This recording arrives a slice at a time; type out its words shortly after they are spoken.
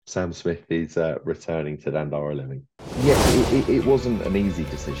Sam Smith is returning to Dandara Living. Yes, it wasn't an easy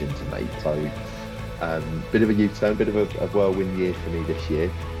decision to make. So, bit of a U-turn, bit of a whirlwind year for me this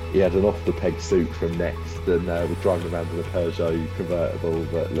year. He had an off-the-peg suit from Next, and we're driving around in a Peugeot convertible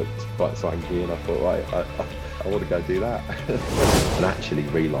that looked quite swanky, and I thought, right, I want to go do that. And actually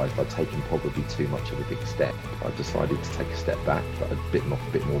realised I'd taken probably too much of a big step. I decided to take a step back, but I'd bitten off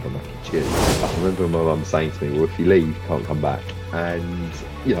a bit more than I could chew. I remember my mum saying to me, well, if you leave, you can't come back. And,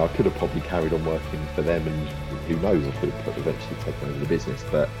 I could have probably carried on working for them, and who knows, I could have eventually taken over the business,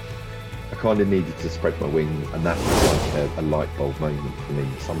 but I kind of needed to spread my wings, and that was like a light bulb moment for me.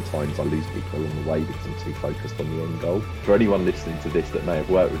 Sometimes I lose people along the way because I'm too focused on the end goal. For anyone listening to this that may have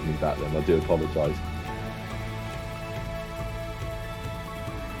worked with me back then, I do apologise.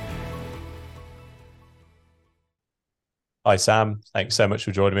 Hi, Sam. Thanks so much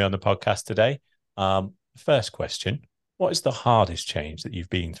for joining me on the podcast today. First question, what is the hardest change that you've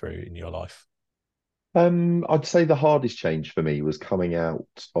been through in your life? I'd say the hardest change for me was coming out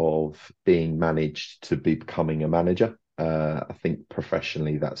of being managed to becoming a manager. I think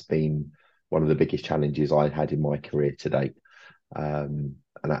professionally, that's been one of the biggest challenges I had in my career to date. And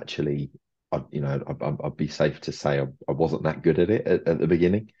actually, I'd be safe to say I wasn't that good at it at the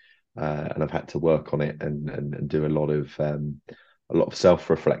beginning, and I've had to work on it and do a lot of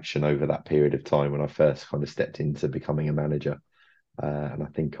self-reflection over that period of time when I first kind of stepped into becoming a manager. And I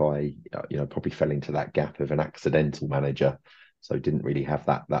think probably fell into that gap of an accidental manager, so didn't really have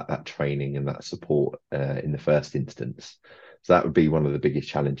that training and that support in the first instance. So that would be one of the biggest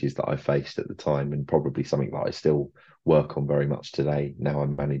challenges that I faced at the time, and probably something that I still work on very much today. Now I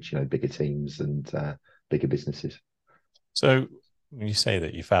manage, bigger teams and bigger businesses. So when you say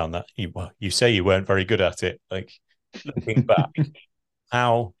that you found that you say you weren't very good at it, like looking back,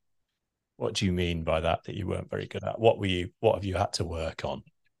 what do you mean by that you weren't very good at? What have you had to work on?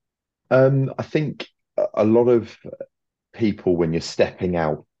 I think a lot of people, when you're stepping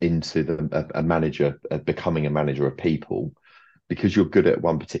out into a manager, becoming a manager of people, because you're good at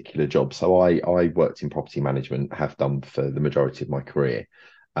one particular job. So I worked in property management, have done for the majority of my career,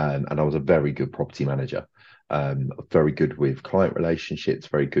 and I was a very good property manager. Very good with client relationships,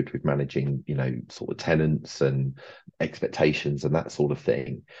 very good with managing, sort of tenants and expectations and that sort of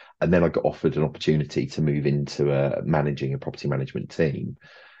thing. And then I got offered an opportunity to move into managing a property management team.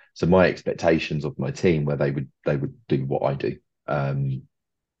 So my expectations of my team were they would do what I do. And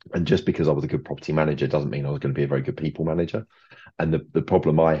just because I was a good property manager doesn't mean I was going to be a very good people manager. And the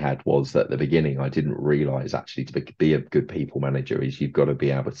problem I had was that at the beginning, I didn't realize actually to be a good people manager is you've got to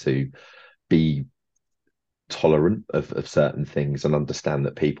be able to be tolerant of certain things and understand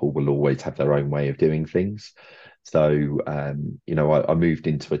that people will always have their own way of doing things. So, I moved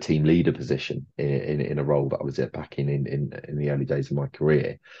into a team leader position in a role that I was at back in the early days of my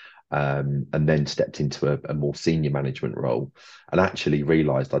career. And then stepped into a more senior management role, and actually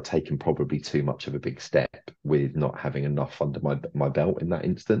realised I'd taken probably too much of a big step with not having enough under my belt in that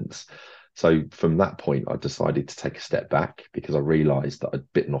instance. So from that point, I decided to take a step back because I realised that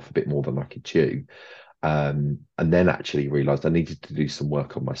I'd bitten off a bit more than I could chew. And then actually realised I needed to do some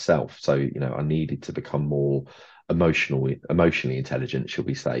work on myself. So, I needed to become more emotionally intelligent, shall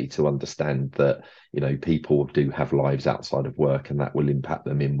we say, to understand that people do have lives outside of work, and that will impact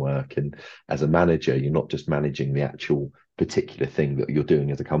them in work. And as a manager, you're not just managing the actual particular thing that you're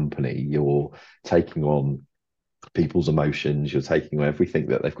doing as a company, you're taking on people's emotions, you're taking on everything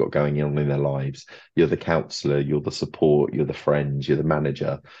that they've got going on in their lives. You're the counselor, you're the support, you're the friends, you're the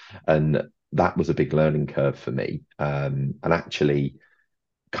manager. And that was a big learning curve for me. And actually,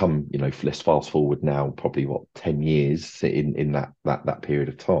 let's fast forward now, probably 10 years in that period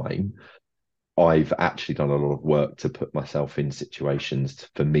of time. I've actually done a lot of work to put myself in situations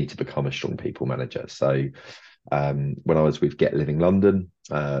for me to become a strong people manager. So when I was with Get Living London,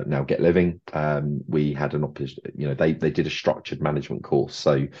 now Get Living, we had an opportunity, they did a structured management course.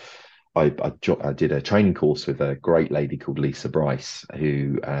 So I did a training course with a great lady called Lisa Bryce,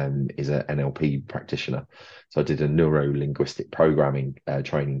 who is an NLP practitioner. So I did a neuro-linguistic programming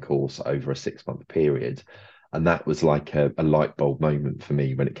training course over a 6-month period. And that was like a light bulb moment for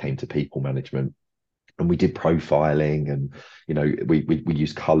me when it came to people management. And we did profiling, and we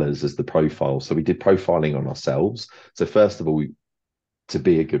used colors as the profile. So we did profiling on ourselves. So first of all, to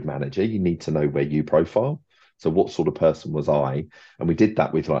be a good manager, you need to know where you profile. So what sort of person was I? And we did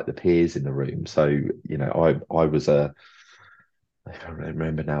that with like the peers in the room. So, I was I can't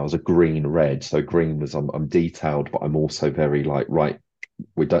remember now, I was a green red. So green was I'm detailed, but I'm also very like, right,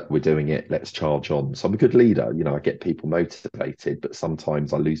 we're doing it, let's charge on. So I'm a good leader, I get people motivated, but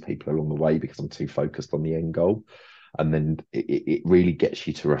sometimes I lose people along the way because I'm too focused on the end goal. and then it really gets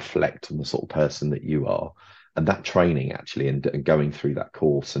you to reflect on the sort of person that you are. And that training actually, and going through that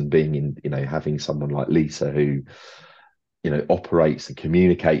course and being in, having someone like Lisa who, operates and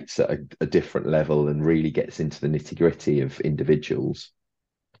communicates at a different level and really gets into the nitty gritty of individuals,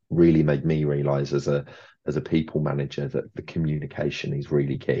 really made me realize as a people manager that the communication is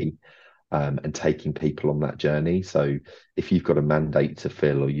really key, and taking people on that journey. So if you've got a mandate to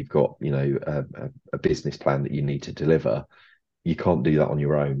fill, or you've got, a business plan that you need to deliver, you can't do that on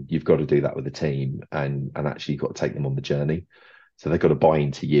your own. You've got to do that with a team, and actually you've got to take them on the journey. So they've got to buy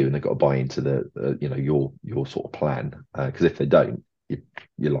into you, and they've got to buy into your sort of plan. Because if they don't,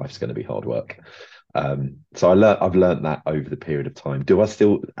 your life's going to be hard work. So I've learned that over the period of time.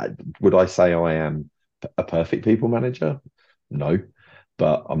 Would I say I am a perfect people manager? No,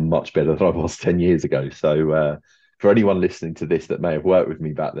 but I'm much better than I was 10 years ago. So for anyone listening to this that may have worked with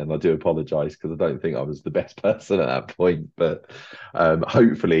me back then, I do apologize, because I don't think I was the best person at that point. But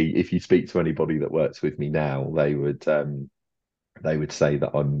hopefully, if you speak to anybody that works with me now, they would say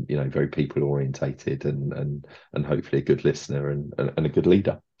that I'm, very people orientated, and hopefully a good listener, and a good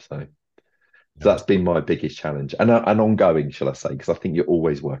leader. So No, that's been my biggest challenge, and ongoing, shall I say? Because I think you're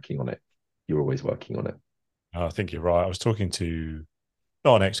always working on it. You're always working on it. I think you're right. I was talking to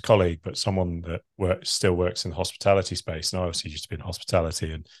not an ex-colleague, but someone that still works in the hospitality space. And I obviously used to be in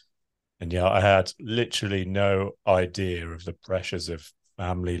hospitality, and yeah, I had literally no idea of the pressures of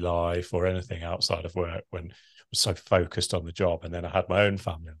family life or anything outside of work when I was so focused on the job. And then I had my own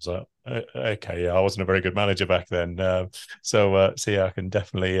family. I was like, okay, yeah, I wasn't a very good manager back then. So yeah, I can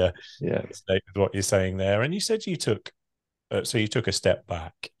definitely Yeah. state with what you're saying there. And you said you took a step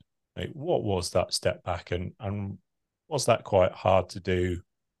back. Like, what was that step back, and was that quite hard to do?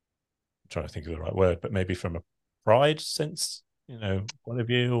 I'm trying to think of the right word, but maybe from a pride sense, point of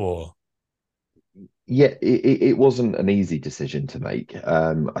view, or Yeah, it wasn't an easy decision to make.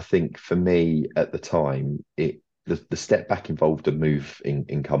 I think for me at the time, the step back involved a move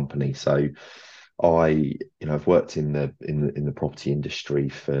in company. So I've worked in the property industry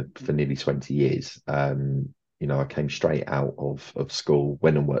for nearly 20 years. I came straight out of school,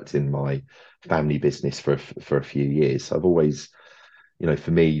 went and worked in my family business for a few years. So I've always,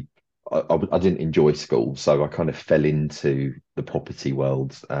 for me, I didn't enjoy school, so I kind of fell into the property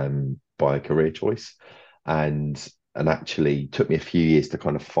world, by a career choice, and actually took me a few years to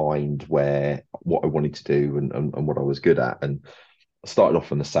kind of find what I wanted to do, and what I was good at. And I started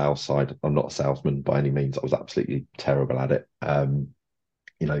off on the sales side. I'm not a salesman by any means. I was absolutely terrible at it.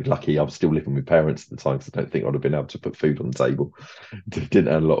 Lucky I was still living with parents at the time, because I don't think I'd have been able to put food on the table. Didn't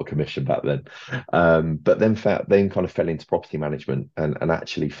earn a lot of commission back then. But then kind of fell into property management, and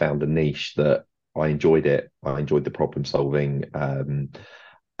actually found a niche that I enjoyed it. I enjoyed the problem solving.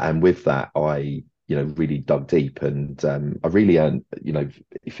 And with that, I really dug deep, and I really earned,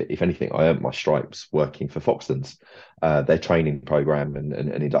 if anything, I earned my stripes working for Foxtons. Their training program and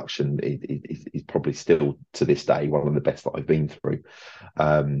induction is probably still to this day one of the best that I've been through.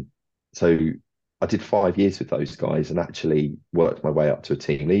 So I did 5 years with those guys, and actually worked my way up to a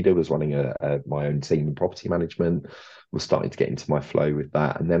team leader. Was running my own team in property management. Was starting to get into my flow with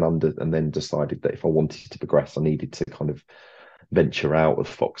that, and then decided that if I wanted to progress, I needed to kind of venture out of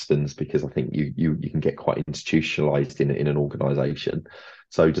Foxtons, because I think you can get quite institutionalized in an organization.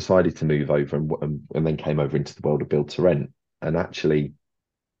 So decided to move over, and then came over into the world of build to rent. And actually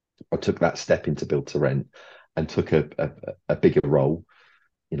I took that step into build to rent, and took a bigger role,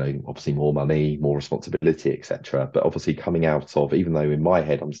 obviously more money, more responsibility, etc. But obviously coming out of, even though in my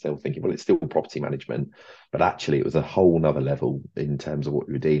head I'm still thinking, well, it's still property management, but actually it was a whole nother level in terms of what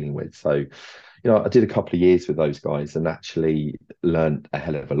we were dealing with. So, I did a couple of years with those guys, and actually learned a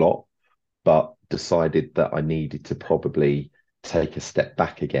hell of a lot, but decided that I needed to probably take a step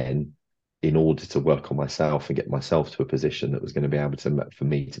back again in order to work on myself and get myself to a position that was going to be able to, for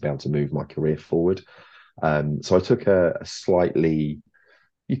me to be able to move my career forward. So I took a slightly,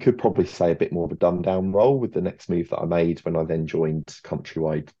 you could probably say, a bit more of a dumbed down role with the next move that I made when I then joined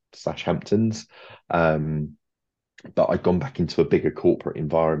Countrywide/Hamptons. But I'd gone back into a bigger corporate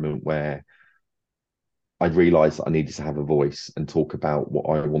environment where I realised that I needed to have a voice and talk about what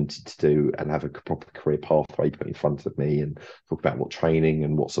I wanted to do, and have a proper career pathway put in front of me, and talk about what training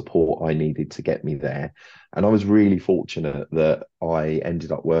and what support I needed to get me there. And I was really fortunate that I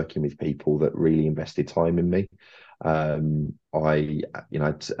ended up working with people that really invested time in me. I,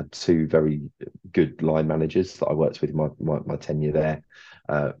 had two very good line managers that I worked with in my tenure there.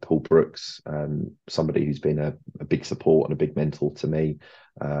 Paul Brooks, somebody who's been a big support and a big mentor to me.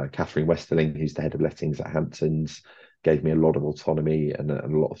 Catherine Westerling, who's the head of lettings at Hamptons, gave me a lot of autonomy and a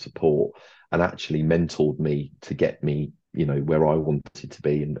lot of support, and actually mentored me to get me, where I wanted to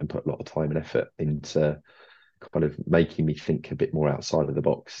be, and put a lot of time and effort into kind of making me think a bit more outside of the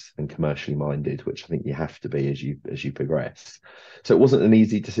box and commercially minded, which I think you have to be as you progress. So it wasn't an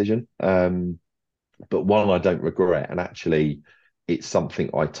easy decision, but one I don't regret. And actually, it's something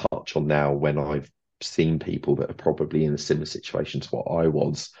I touch on now when I've seen people that are probably in a similar situation to what I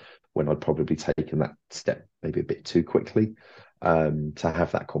was, when I'd probably taken that step maybe a bit too quickly. To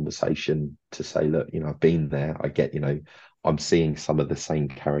have that conversation to say, look, I've been there. I get, I'm seeing some of the same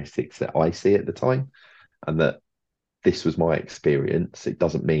characteristics that I see at the time, and that this was my experience. It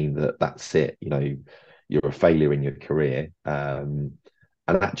doesn't mean that that's it. You're a failure in your career. And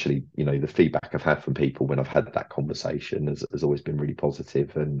actually, the feedback I've had from people when I've had that conversation has always been really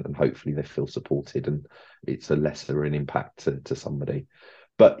positive, and hopefully they feel supported, and it's a lesser an impact to somebody.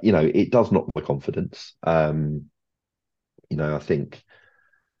 But, it does knock my confidence. I think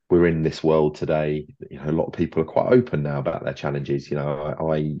we're in this world today. A lot of people are quite open now about their challenges. I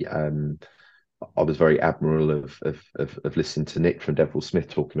was very admiral of listening to Nick from Devil Smith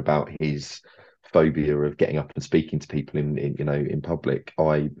talking about his phobia of getting up and speaking to people in public.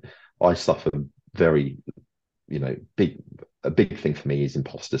 I suffer very, a big thing for me is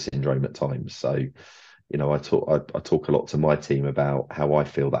imposter syndrome at times. So, I talk a lot to my team about how I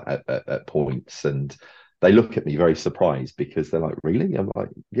feel that at points, and they look at me very surprised, because they're like, really? I'm like,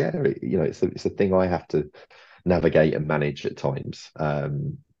 yeah, it's a thing I have to navigate and manage at times.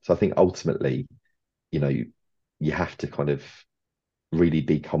 So I think ultimately, you know, you have to kind of really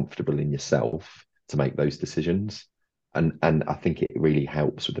be comfortable in yourself to make those decisions. And I think it really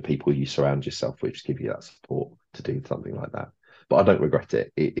helps with the people you surround yourself with, give you that support to do something like that. But I don't regret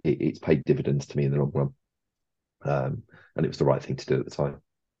it. It's paid dividends to me in the long run. And it was the right thing to do at the time.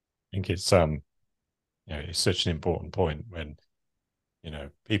 I think it's such an important point when,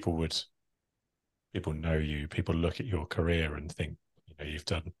 people know you, people look at your career and think, you've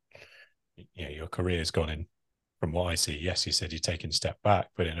done, your career's gone in, from what I see. Yes, you said you're taking a step back,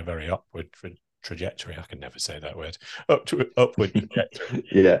 but in a very upward trajectory. I can never say that word. Upward trajectory.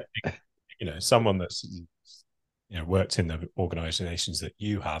 Yeah. Someone that's worked in the organizations that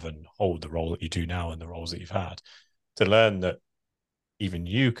you have and hold the role that you do now and the roles that you've had, to learn that even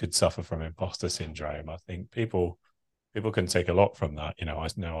you could suffer from imposter syndrome. I think people can take a lot from that. I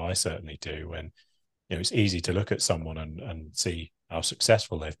know I certainly do. When it's easy to look at someone and see how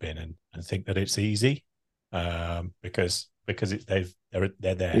successful they've been and think that it's easy, because they're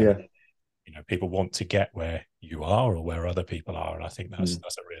there. Yeah. People want to get where you are or where other people are, and I think that's Mm.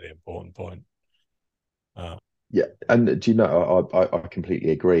 a really important point. Yeah, and do you know, I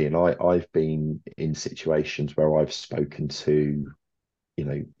completely agree. And I've been in situations where I've spoken to,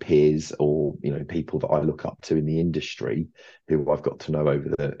 peers, or people that I look up to in the industry, who I've got to know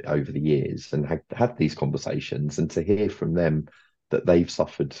over the years, and had these conversations, and to hear from them that they've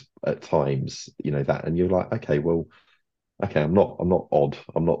suffered at times, that, and you're like, okay, well, okay, I'm not odd.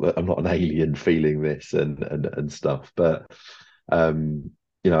 I'm not an alien feeling this and stuff. But a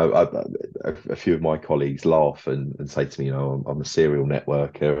few of my colleagues laugh and say to me, I'm a serial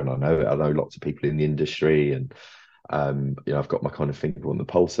networker, and I know lots of people in the industry, and I've got my kind of finger on the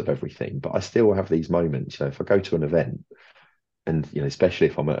pulse of everything. But I still have these moments. If I go to an event, and especially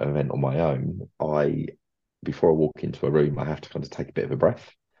if I'm at an event on my own, before I walk into a room, I have to kind of take a bit of a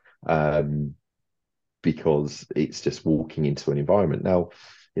breath. Um, because it's just walking into an environment. Now,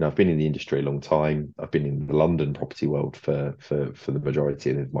 I've been in the industry a long time. I've been in the London property world for the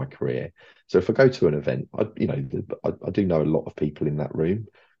majority of my career. So if I go to an event, I do know a lot of people in that room,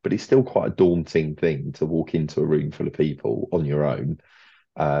 but it's still quite a daunting thing to walk into a room full of people on your own.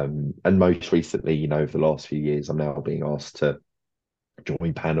 And most recently, over the last few years, I'm now being asked to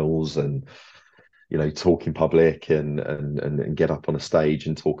join panels and talk in public and get up on a stage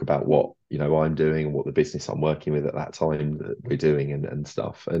and talk about what I'm doing and what the business I'm working with at that time that we're doing and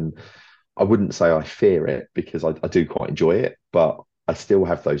stuff. And I wouldn't say I fear it, because I do quite enjoy it, but I still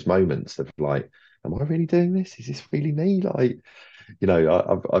have those moments of like, am I really doing this? Is this really me? Like,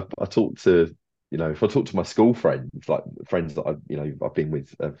 I talk to, if I talk to my school friends, like friends that I've been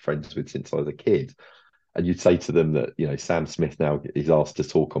with, friends with since I was a kid, and you'd say to them that Sam Smith now is asked to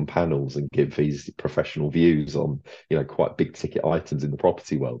talk on panels and give his professional views on quite big ticket items in the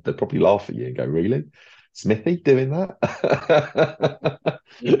property world, they'd probably laugh at you and go, really, Smithy doing that?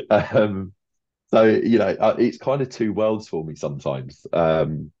 So it's kind of two worlds for me sometimes. I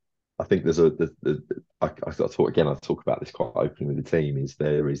think I talk about this quite openly with the team, is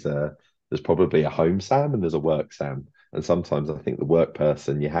there's probably a home Sam and there's a work Sam. And sometimes I think the work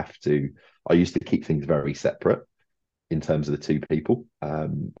person, I used to keep things very separate. in terms of the two people.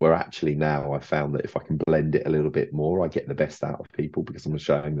 Where actually now I found that if I can blend it a little bit more, I get the best out of people because I'm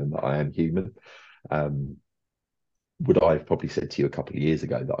showing them that I am human. Um, would I have probably said to you a couple of years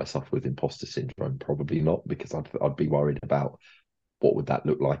ago that I suffer with imposter syndrome? Probably not, because I'd be worried about what would that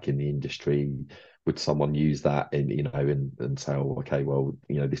look like in the industry? Would someone use that in, and say, oh, okay, well,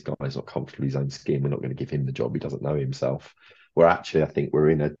 this guy's not comfortable in his own skin. We're not going to give him the job. He doesn't know himself. Where actually, I think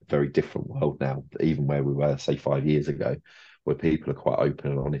we're in a very different world now, even where we were, say, 5 years ago, where people are quite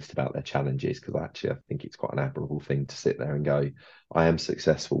open and honest about their challenges. Because actually, I think it's quite an admirable thing to sit there and go, I am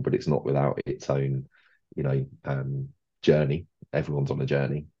successful, but it's not without its own, you know, journey. Everyone's on a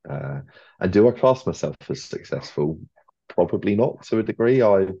journey. And do I class myself as successful? Probably not to a degree.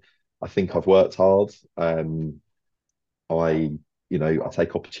 I think I've worked hard. I I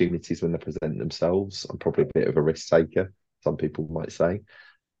take opportunities when they present themselves. I'm probably a bit of a risk taker, some people might say.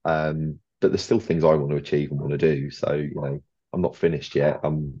 But there's still things I want to achieve and want to do. So, I'm not finished yet.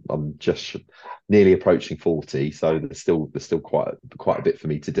 I'm just nearly approaching 40. So there's still quite a bit for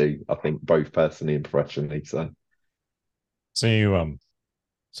me to do, I think, both personally and professionally. So So you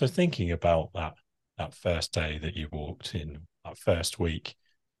so thinking about that first day that you walked in, that first week,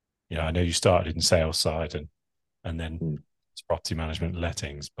 I know you started in sales side and then mm. property management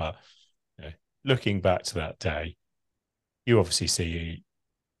lettings, but you know, looking back to that day, you obviously see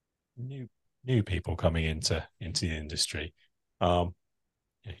new people coming into the industry. Um,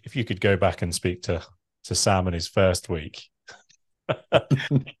 if you could go back and speak to Sam in his first week,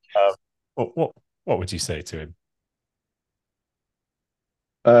 what would you say to him?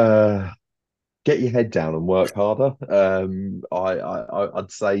 uh get your head down and work harder.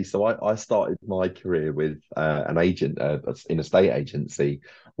 I'd say so. I started my career with an agent in a state agency,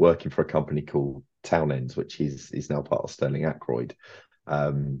 working for a company called Townends, which is now part of Sterling Ackroyd.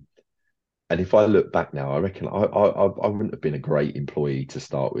 Um, and if I look back now, I reckon I wouldn't have been a great employee to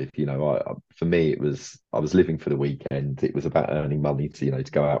start with. For me, I was living for the weekend. It was about earning money to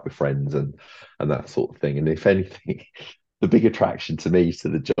to go out with friends and that sort of thing. And if anything, the big attraction to me to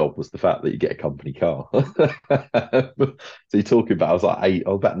the job was the fact that you get a company car. So you're talking about, I was like I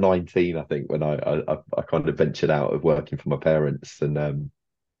was about 19, I think, when I kind of ventured out of working for my parents, and I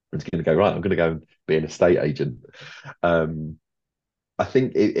was going to go, right, I'm going to go and be an estate agent. Um, I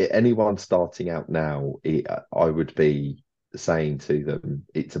think anyone starting out now, I would be saying to them,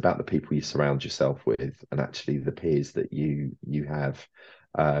 it's about the people you surround yourself with, and actually the peers that you have.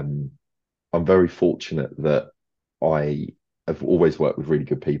 Um, I'm very fortunate that I have always worked with really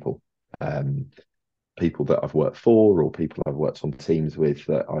good people, um, people that I've worked for, or people I've worked on teams with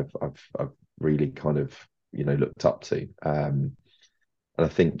that I've really kind of looked up to. And I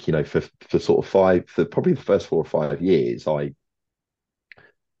think for sort of for probably the first 4 or 5 years, I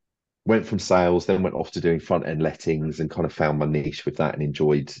went from sales, then went off to doing front end lettings and kind of found my niche with that and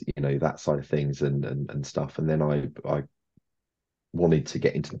enjoyed, that side of things and stuff. And then I wanted to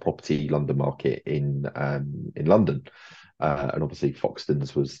get into the property London market in London. And obviously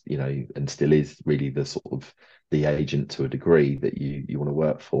Foxtons was, and still is really the sort of the agent to a degree that you want to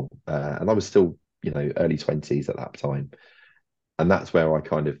work for. And I was still, early 20s at that time. And that's where I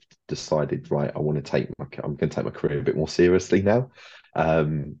kind of decided, right, I'm going to take my career a bit more seriously now.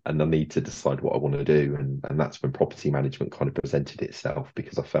 And I need to decide what I want to do. And that's when property management kind of presented itself,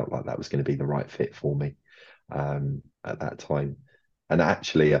 because I felt like that was going to be the right fit for me at that time. And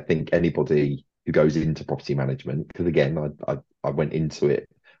actually, I think anybody who goes into property management, because again, I went into it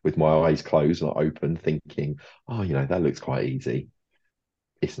with my eyes closed and open, thinking, oh, that looks quite easy.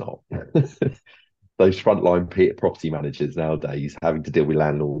 It's not. Those frontline property managers nowadays having to deal with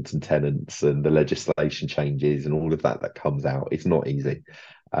landlords and tenants and the legislation changes and all of that comes out. It's not easy.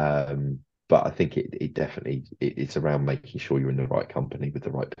 Um, but I think it definitely it's around making sure you're in the right company with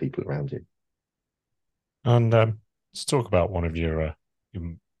the right people around you. And let's talk about one of your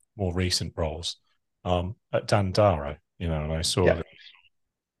more recent roles at Dandara. And I saw Yeah. that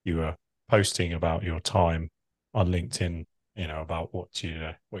you were posting about your time on LinkedIn. About what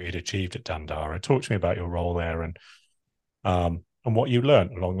you'd achieved at Dandara. Talk to me about your role there and what you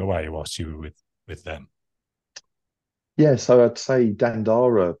learned along the way whilst you were with them. Yeah, so I'd say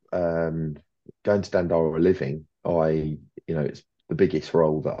Dandara, going to Dandara living, it's the biggest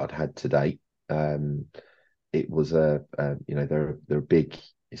role that I'd had to date. It was they're a big,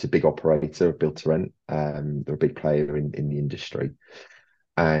 it's a big operator of build to rent. They're a big player in the industry,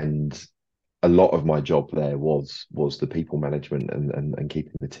 and a lot of my job there was the people management and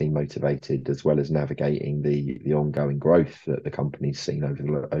keeping the team motivated, as well as navigating the ongoing growth that the company's seen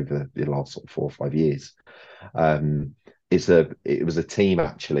over the last sort of 4 or 5 years. Um, it was a team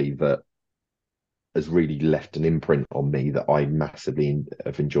actually that has really left an imprint on me that I massively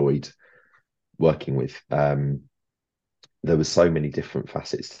have enjoyed working with. There were so many different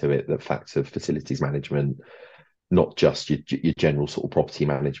facets to it. The fact of facilities management, not just your general sort of property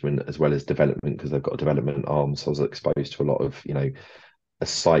management, as well as development, because they've got a development arm. So I was exposed to a lot of, a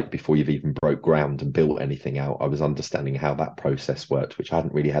site before you've even broke ground and built anything out. I was understanding how that process worked, which I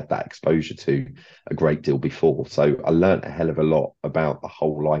hadn't really had that exposure to a great deal before. So I learned a hell of a lot about the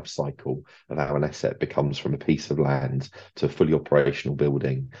whole life cycle of how an asset becomes from a piece of land to a fully operational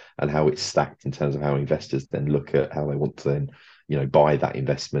building, and how it's stacked in terms of how investors then look at how they want to then, buy that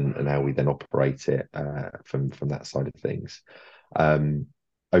investment, and how we then operate it from that side of things. Um,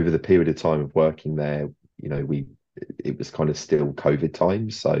 Over the period of time of working there, we it was kind of still COVID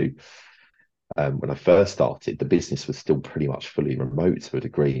times. So when I first started, the business was still pretty much fully remote to a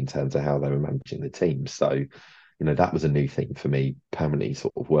degree in terms of how they were managing the team. So, that was a new thing for me, permanently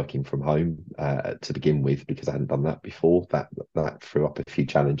sort of working from home to begin with, because I hadn't done that before. That threw up a few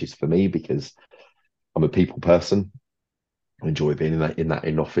challenges for me because I'm a people person. I enjoy being in that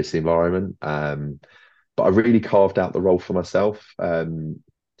in-office environment. But I really carved out the role for myself.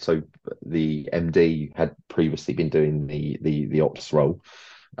 So the MD had previously been doing the ops role,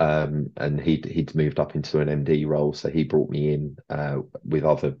 and he'd moved up into an MD role. So he brought me in with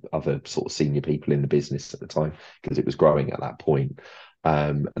other sort of senior people in the business at the time, because it was growing at that point.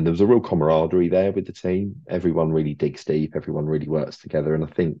 And there was a real camaraderie there with the team. Everyone really digs deep. Everyone really works together. And I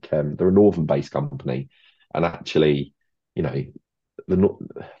think they're a northern-based company, and actually, you know, the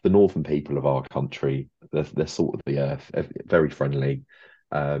the northern people of our country, they're sort of the earth, very friendly,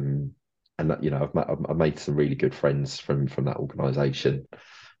 and that, I've made some really good friends from that organisation,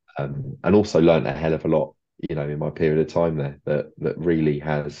 and also learned a hell of a lot, in my period of time there, that really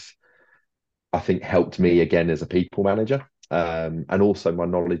has, I think, helped me again as a people manager, and also my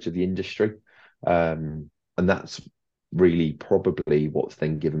knowledge of the industry. And that's really probably what's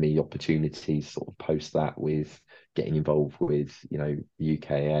then given me opportunities sort of post that, with getting involved with,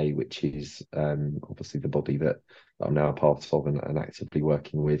 UKA, which is obviously the body that I'm now a part of, and actively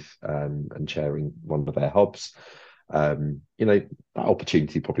working with, and chairing one of their hubs. That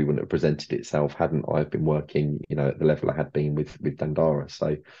opportunity probably wouldn't have presented itself hadn't I been working, at the level I had been with Dandara.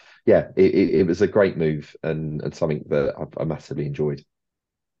 So yeah, it was a great move, and something that I massively enjoyed.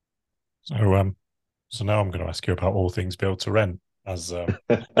 So so now I'm going to ask you about all things build to rent, as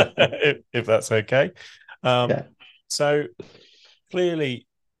if that's okay. Um, Yeah. so clearly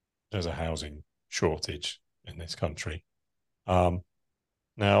there's a housing shortage in this country. Now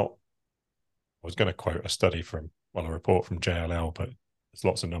I was going to quote a study a report from JLL, but there's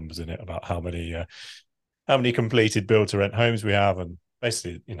lots of numbers in it about how many completed build to rent homes we have, and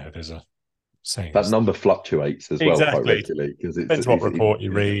basically, there's a saying That it's number fluctuates as well quite exactly regularly, because depends what report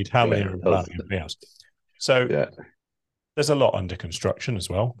you read, how many yeah, are it in does. planning, and everything else. So Yeah. there's a lot under construction as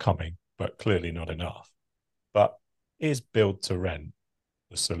well coming, but clearly not enough. But is build to rent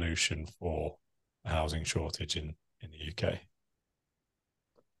the solution for a housing shortage in the UK?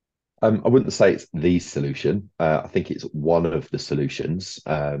 I wouldn't say it's the solution. I think it's one of the solutions.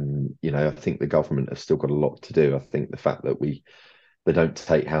 I think the government have still got a lot to do. I think the fact that they don't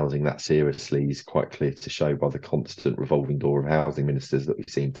take housing that seriously is quite clear to show by the constant revolving door of housing ministers that we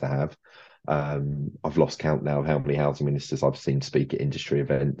seem to have. I've lost count now of how many housing ministers I've seen speak at industry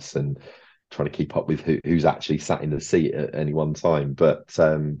events, and trying to keep up with who's actually sat in the seat at any one time. But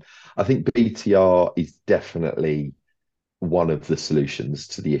I think BTR is definitely one of the solutions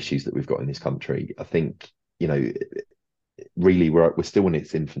to the issues that we've got in this country. I think, really we're still in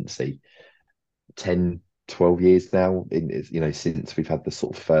its infancy. 10, 12 years now, since we've had the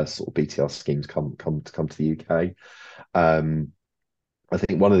sort of first sort of BTR schemes come to the UK. I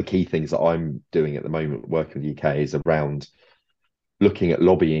think one of the key things that I'm doing at the moment working with the UK is around looking at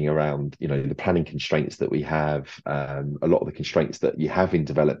lobbying around, the planning constraints that we have. A lot of the constraints that you have in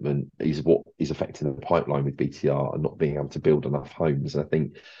development is what is affecting the pipeline with BTR, and not being able to build enough homes. And I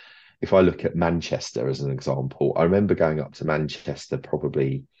think if I look at Manchester as an example, I remember going up to Manchester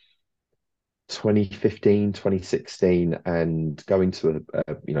probably 2015, 2016, and going to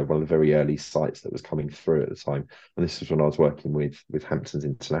one of the very early sites that was coming through at the time. And this was when I was working with Hamptons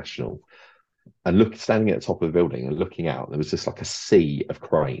International, and standing at the top of the building and looking out, there was just like a sea of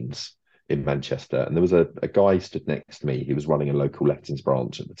cranes in Manchester. And there was a guy stood next to me. He was running a local lettings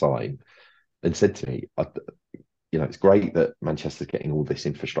branch at the time, and said to me, it's great that Manchester's getting all this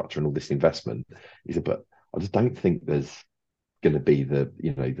infrastructure and all this investment. He said, but I just don't think there's going to be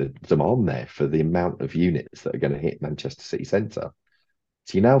the demand there for the amount of units that are going to hit Manchester city centre.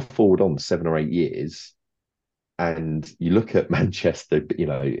 So you now forward on 7 or 8 years, And you look at Manchester,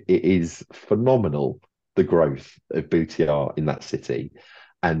 it is phenomenal, the growth of BTR in that city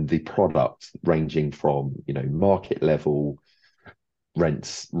and the product ranging from, market level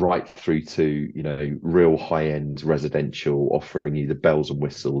rents right through to, real high-end residential, offering you the bells and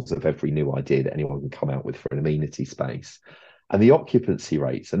whistles of every new idea that anyone can come out with for an amenity space. And the occupancy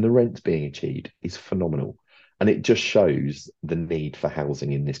rates and the rents being achieved is phenomenal. And it just shows the need for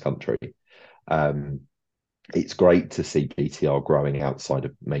housing in this country. Um, it's great to see BTR growing outside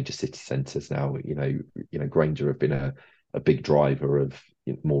of major city centres now. Granger have been a big driver of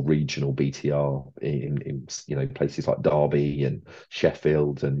more regional BTR in places like Derby and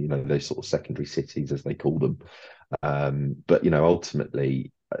Sheffield and those sort of secondary cities as they call them. But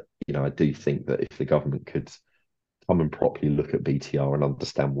ultimately, I do think that if the government could come and properly look at BTR and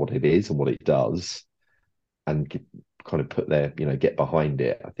understand what it is and what it does, and kind of put their, get behind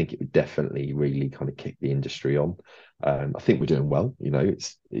it, I think it would definitely really kind of kick the industry on. I think we're doing well.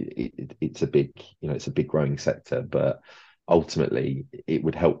 It's a big, it's a big growing sector, but ultimately it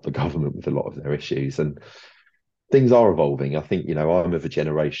would help the government with a lot of their issues. And things are evolving. I think, I'm of a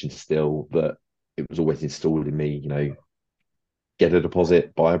generation still that it was always installed in me, get a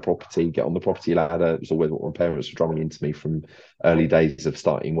deposit, buy a property, get on the property ladder. It was always what my parents were drumming into me from early days of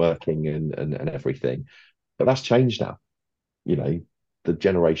starting working and everything. But that's changed now. You know, the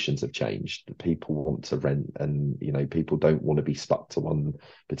generations have changed. People want to rent, and people don't want to be stuck to one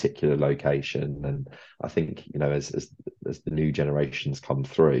particular location. And I think as the new generations come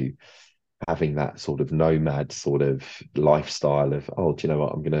through, having that sort of nomad sort of lifestyle of, oh, do you know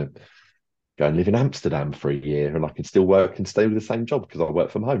what, I'm going to go and live in Amsterdam for a year and I can still work and stay with the same job because I work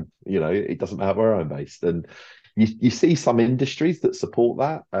from home. It doesn't matter where I'm based. And you see some industries that support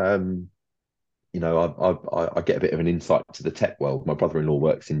that. I get a bit of an insight to the tech world. My brother-in-law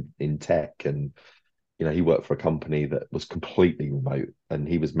works in tech, and he worked for a company that was completely remote, and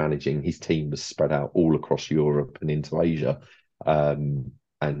he was managing, his team was spread out all across Europe and into Asia. And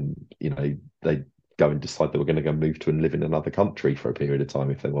they go and decide they were going to go move to and live in another country for a period of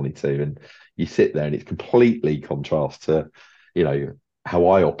time if they wanted to. And you sit there and it's completely contrast to, how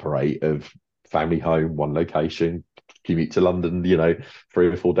I operate of family home, one location, commute to London, 3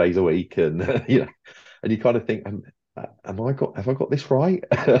 or 4 days a week. And, and you kind of think, have I got this right?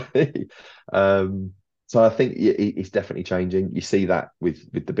 So I think it's definitely changing. You see that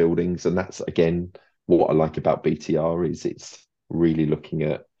with the buildings, and that's again what I like about BTR is it's really looking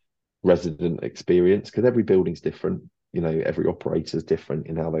at resident experience because every building's different. Every operator's different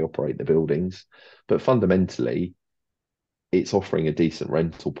in how they operate the buildings, but fundamentally, it's offering a decent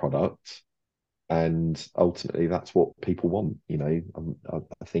rental product, and ultimately, that's what people want.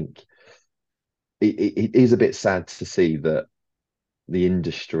 I think it is a bit sad to see that the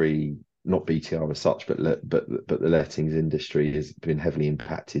industry, not BTR as such, but the lettings industry has been heavily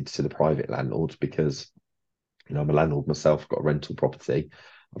impacted to the private landlords because I'm a landlord myself, got a rental property.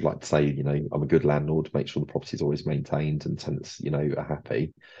 I'd like to say, I'm a good landlord, make sure the property is always maintained and tenants, are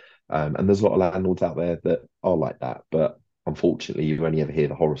happy. And there's a lot of landlords out there that are like that, but unfortunately, you only ever hear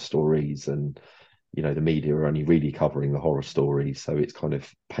the horror stories, and the media are only really covering the horror stories. So it's kind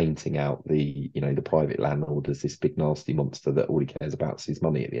of painting out the private landlord as this big nasty monster that all he cares about is his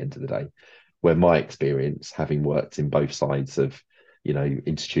money at the end of the day. Where my experience, having worked in both sides of,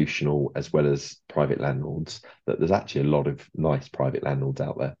 institutional as well as private landlords, that there's actually a lot of nice private landlords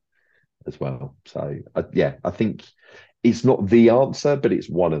out there as well. So yeah, I think it's not the answer, but it's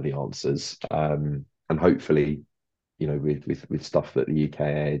one of the answers. And hopefully, with stuff that the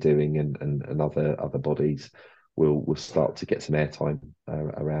UKA are doing and other bodies, we'll start to get some airtime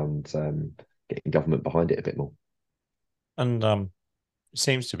around getting government behind it a bit more. And it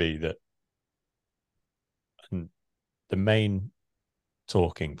seems to be that the main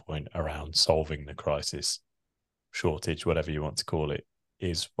talking point around solving the crisis, shortage, whatever you want to call it,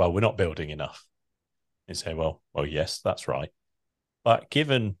 is, well, we're not building enough. You say, well, yes, that's right. But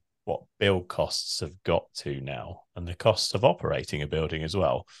given what build costs have got to now and the costs of operating a building as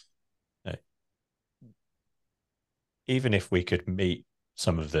well, even if we could meet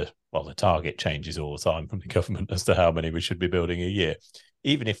some of the target changes all the time from the government as to how many we should be building a year,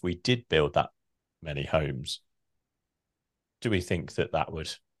 even if we did build that many homes, do we think that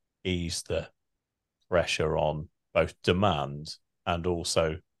would ease the pressure on both demand and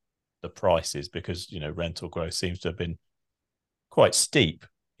also the prices? Because rental growth seems to have been quite steep,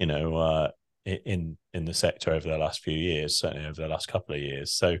 in the sector over the last few years, certainly over the last couple of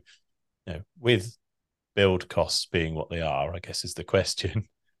years. So, with build costs being what they are, I guess is the question: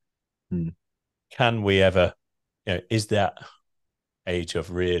 can we ever, is that age of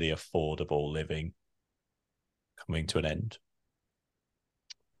really affordable living coming to an end?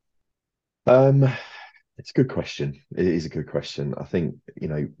 Um, it's a good question. It is a good question. I think,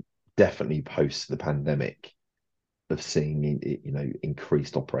 definitely post the pandemic of seeing,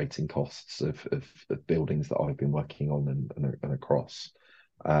 increased operating costs of buildings that I've been working on and across.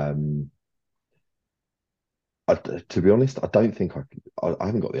 Um, to be honest, I don't think I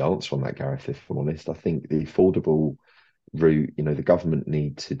haven't got the answer on that, Gareth, if I'm honest. I think the affordable route, the government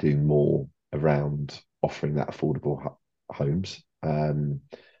need to do more around offering that affordable homes. I've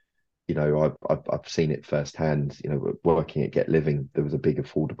seen it firsthand. Working at Get Living, there was a big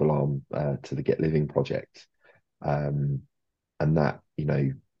affordable arm to the Get Living project, um, and that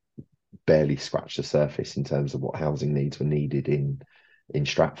barely scratched the surface in terms of what housing needs were needed in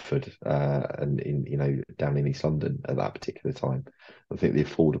Stratford and in down in East London at that particular time. I think the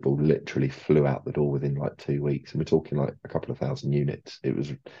affordable literally flew out the door within like 2 weeks, and we're talking like a couple of thousand units. It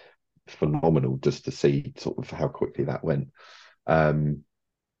was phenomenal just to see sort of how quickly that went. Um,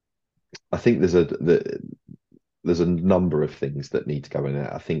 I think there's a number of things that need to go in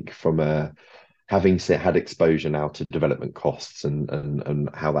it. I think from a having had exposure now to development costs and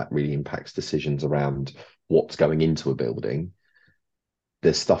how that really impacts decisions around what's going into a building,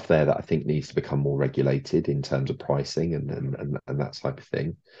 there's stuff there that I think needs to become more regulated in terms of pricing and that type of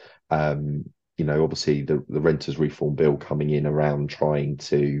thing. Um, Obviously the renters reform bill coming in around trying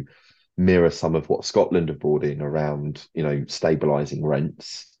to mirror some of what Scotland have brought in around, stabilizing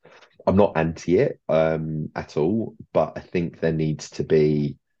rents. I'm not anti it at all, but I think there needs to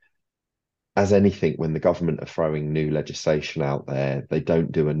be, as anything, when the government are throwing new legislation out there, they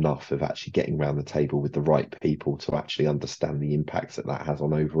don't do enough of actually getting around the table with the right people to actually understand the impacts that that has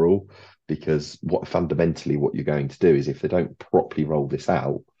on overall. Because fundamentally what you're going to do is, if they don't properly roll this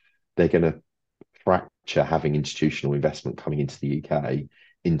out, they're going to fracture having institutional investment coming into the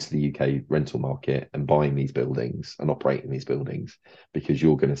UK rental market and buying these buildings and operating these buildings, because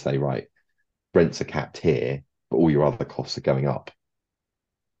you're going to say, right, rents are capped here, but all your other costs are going up.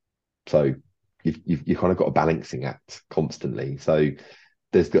 So you've kind of got a balancing act constantly. So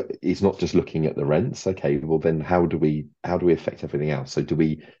it's not just looking at the rents. Okay, well then how do we affect everything else? So do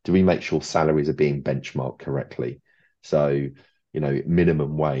we make sure salaries are being benchmarked correctly? So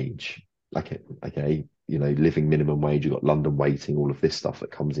minimum wage. Okay, living minimum wage. You've got London waiting, all of this stuff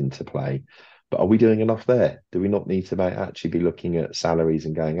that comes into play. But are we doing enough there? Do we not need to actually be looking at salaries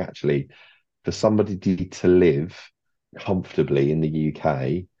and going, actually, for somebody to live comfortably in the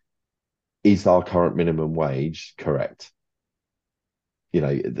UK, is our current minimum wage correct?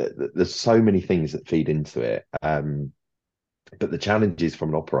 There's so many things that feed into it. But the challenges from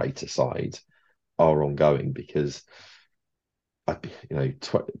an operator side are ongoing, because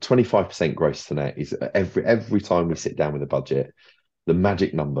 25% gross to net is every time we sit down with a budget, the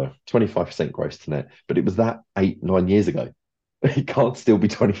magic number, 25% gross to net. But it was that 8, 9 years ago. It can't still be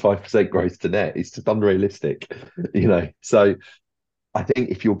 25% gross to net. It's just unrealistic, So I think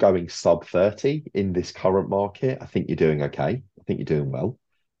if you're going sub 30 in this current market, I think you're doing okay. I think you're doing well.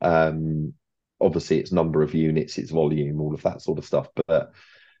 Um, Obviously, it's number of units, it's volume, all of that sort of stuff. But,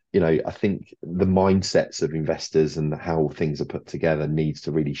 I think the mindsets of investors and how things are put together needs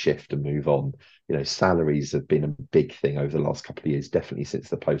to really shift and move on. Salaries have been a big thing over the last couple of years, definitely since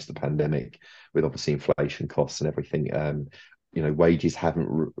the post the pandemic, with obviously inflation costs and everything. Wages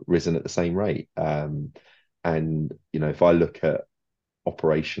haven't risen at the same rate. And, if I look at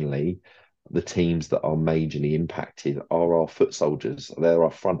operationally, the teams that are majorly impacted are our foot soldiers. They're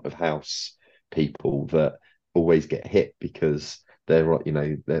our front of house people that always get hit, because they're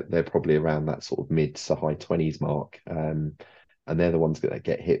probably around that sort of mid to high 20s mark. And they're the ones that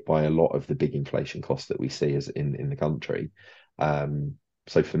get hit by a lot of the big inflation costs that we see as in the country.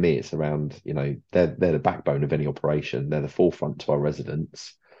 So for me, it's around, they're the backbone of any operation. They're the forefront to our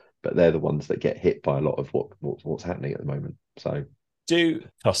residents, but they're the ones that get hit by a lot of what's happening at the moment. So Do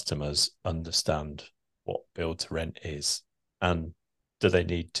customers understand what build to rent is, and do they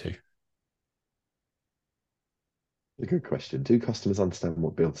need to? a good question. Do customers understand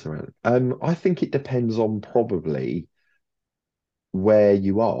what build to rent? I think it depends on probably where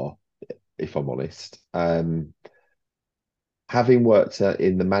you are, if I'm honest. Having worked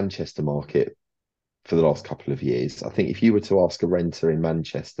in the Manchester market for the last couple of years, I think if you were to ask a renter in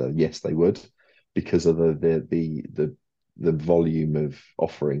Manchester, yes, they would, because of the volume of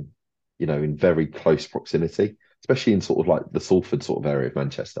offering, in very close proximity, especially in sort of like the Salford sort of area of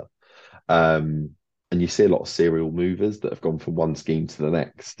Manchester. Um, and you see a lot of serial movers that have gone from one scheme to the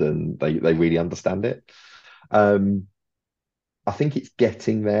next, and they really understand it. Um, I think it's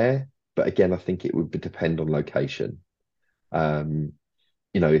getting there, but again, I think it would depend on location. Um,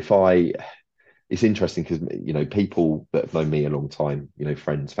 if it's interesting because people that have known me a long time,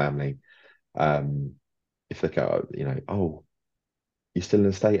 friends, family, um, if they go, oh, you're still an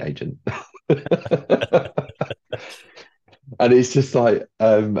estate agent. And it's just like,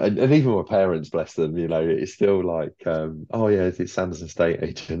 and even my parents, bless them, it's still like, oh yeah, it's Sam's estate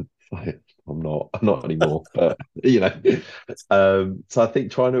agent. Like, I'm not anymore. But so I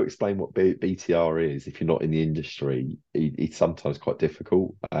think trying to explain what BTR is, if you're not in the industry, it's sometimes quite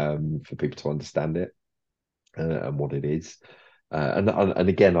difficult for people to understand it and what it is. And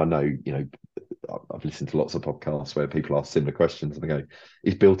again, I know, I've listened to lots of podcasts where people ask similar questions and they go,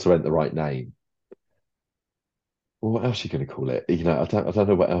 "Is build to rent the right name?" Well, what else are you going to call it? I don't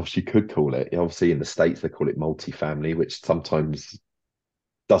know what else you could call it. Obviously, in the States, they call it multifamily, which sometimes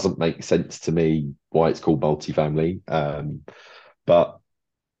doesn't make sense to me why it's called multifamily. But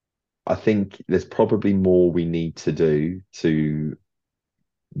I think there's probably more we need to do to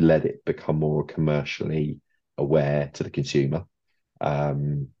let it become more commercially aware to the consumer.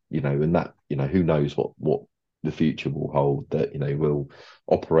 And that, who knows what the future will hold, that, will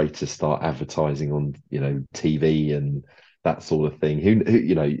operators start advertising on, TV and that sort of thing.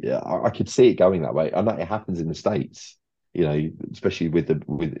 I could see it going that way. I know it happens in the States, especially with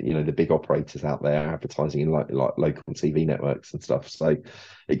the big operators out there advertising in like local TV networks and stuff. So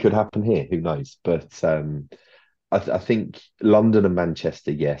it could happen here, who knows? But I think London and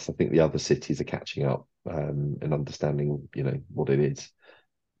Manchester, yes. I think the other cities are catching up and understanding, what it is.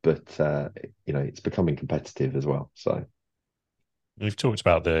 But it's becoming competitive as well. So We've talked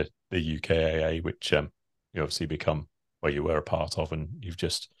about the UKAA, which you obviously become where you were a part of, and you've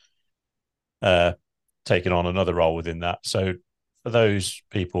just uh, taken on another role within that. So for those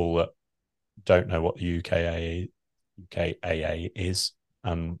people that don't know what the UKAA is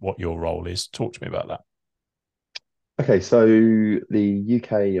and what your role is, talk to me about that. okay, so the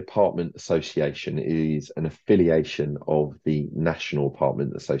UK Apartment Association is an affiliation of the National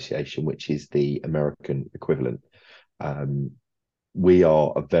Apartment Association, which is the American equivalent. Um, we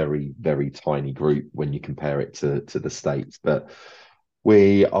are a very, very tiny group when you compare it to the States, but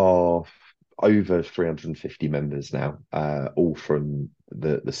we are over 350 members now, all from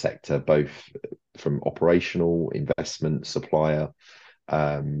the sector, both from operational, investment, supplier,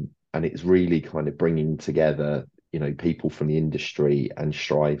 and it's really kind of bringing together, people from the industry and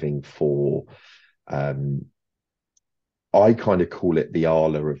striving for um, I kind of call it the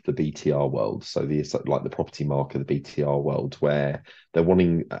Arla of the BTR world. So like the property mark of the BTR world, where they're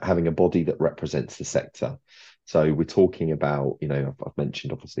having a body that represents the sector. So we're talking about, I've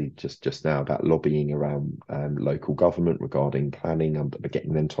mentioned obviously just now about lobbying around local government regarding planning and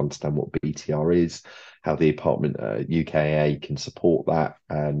getting them to understand what BTR is, how the apartment UKA can support that.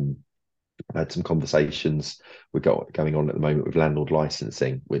 I had some conversations we've got going on at the moment with landlord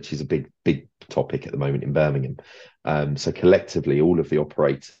licensing, which is a big topic at the moment in Birmingham. So collectively, all of the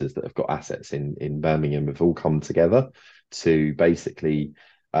operators that have got assets in Birmingham have all come together to basically,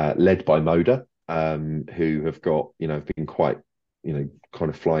 led by Moda, who have got, have been quite, kind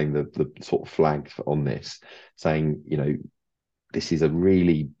of flying the sort of flag on this, saying, this is a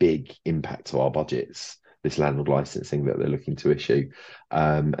really big impact to our budgets, this landlord licensing that they're looking to issue.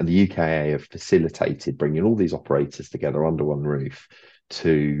 And the UKA have facilitated bringing all these operators together under one roof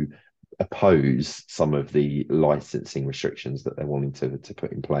to oppose some of the licensing restrictions that they're wanting to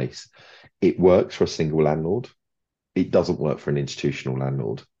put in place. It works for a single landlord. It doesn't work for an institutional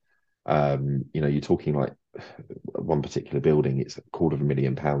landlord. You're talking like one particular building, it's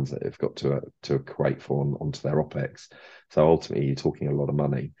 £250,000 that they've got to equate for onto their OPEX. So ultimately, you're talking a lot of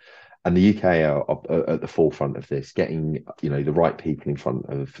money. And the UK are at the forefront of this, getting the right people in front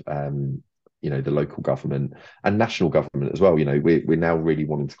of the local government and national government as well. We're now really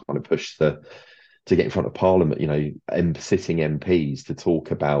wanting to kind of push to get in front of Parliament, sitting MPs to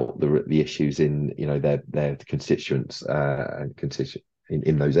talk about the issues in their constituents and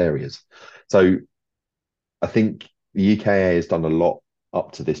in those areas. So I think the UKA has done a lot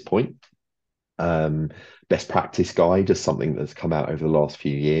up to this point. Best practice guide is something that's come out over the last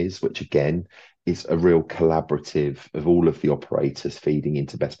few years, which again is a real collaborative of all of the operators feeding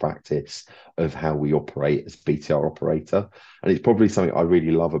into best practice of how we operate as BTR operator. And it's probably something I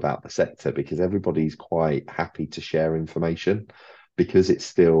really love about the sector, because everybody's quite happy to share information, because it's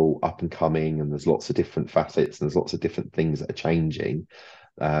still up and coming and there's lots of different facets and there's lots of different things that are changing.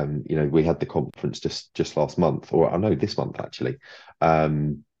 We had the conference just last month, or I know this month actually.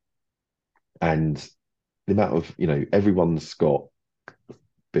 And the amount of, everyone's got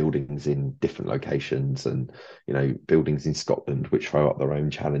buildings in different locations, and buildings in Scotland which throw up their own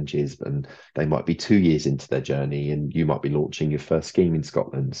challenges, and they might be 2 years into their journey and you might be launching your first scheme in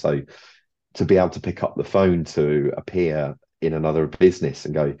Scotland. So to be able to pick up the phone to a peer in another business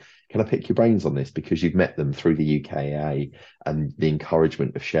and go, can I pick your brains on this? Because you've met them through the UKA and the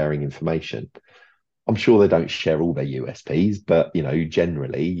encouragement of sharing information. I'm sure they don't share all their USPs, but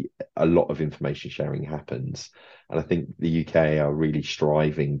generally a lot of information sharing happens. And I think the UK are really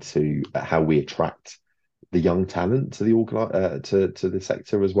striving to how we attract the young talent to the to the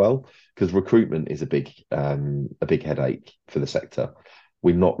sector as well, because recruitment is a big headache for the sector.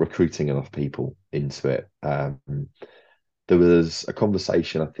 We're not recruiting enough people into it. There was a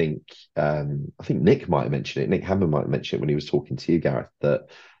conversation, I think Nick might have mentioned it. Nick Hammond might have mentioned it when he was talking to you, Gareth, that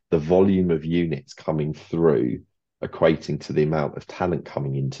the volume of units coming through equating to the amount of talent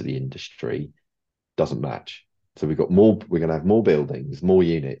coming into the industry doesn't match. So we're going to have more buildings, more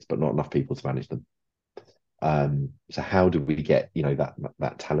units, but not enough people to manage them. So how do we get,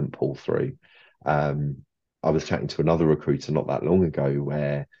 that talent pull through? I was chatting to another recruiter not that long ago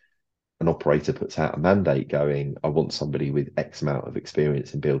where an operator puts out a mandate going, I want somebody with X amount of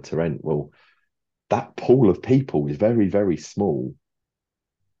experience in build to rent. Well, that pool of people is very, very small.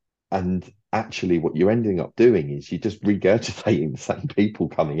 And actually, what you're ending up doing is you're just regurgitating the same people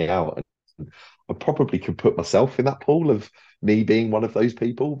coming out. And I probably could put myself in that pool of me being one of those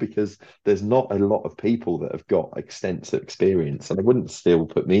people because there's not a lot of people that have got extensive experience. And I wouldn't still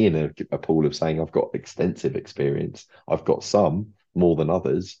put me in a pool of saying I've got extensive experience. I've got some more than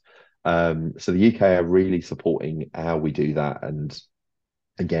others. So the UK are really supporting how we do that. And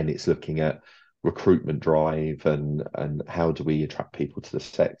again, it's looking at recruitment drive and how do we attract people to the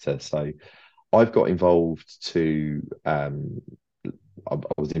sector. So I've got involved to I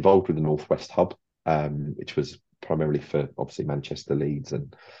was involved with the Northwest Hub, which was primarily for obviously Manchester, Leeds,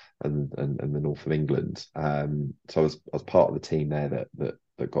 and the north of England. So I was part of the team there that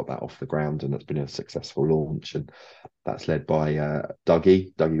got that off the ground, and it's been a successful launch. And that's led by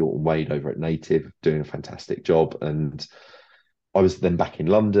Dougie Orton Wade over at Native, doing a fantastic job. And I was then back in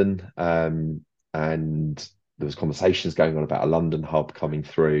London, and there was conversations going on about a London hub coming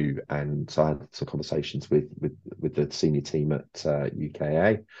through, and so I had some conversations with the senior team at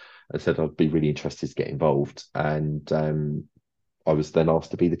UKA. I said I'd be really interested to get involved, and I was then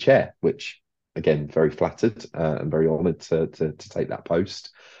asked to be the chair, which again, very flattered and very honoured to take that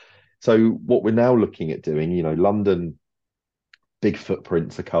post. So what we're now looking at doing, London, big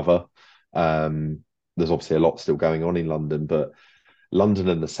footprint to cover. There's obviously a lot still going on in London, but London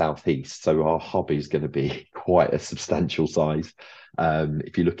and the southeast. So our hub is going to be quite a substantial size.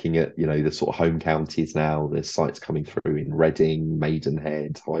 If you're looking at, the sort of home counties now, there's sites coming through in Reading,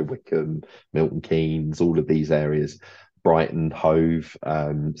 Maidenhead, High Wycombe, Milton Keynes, all of these areas, Brighton, Hove.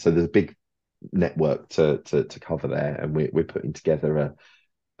 So there's a big network to cover there, and we're putting together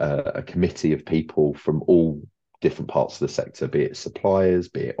a committee of people from all different parts of the sector, be it suppliers,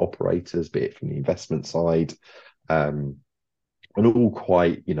 be it operators, be it from the investment side. And all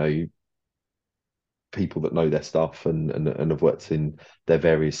quite, people that know their stuff and have worked in their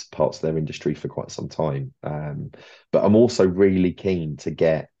various parts of their industry for quite some time. But I'm also really keen to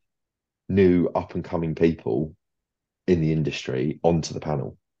get new up and coming people in the industry onto the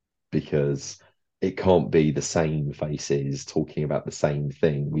panel because it can't be the same faces talking about the same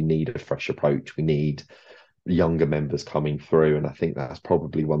thing. We need a fresh approach. We need younger members coming through. And I think that's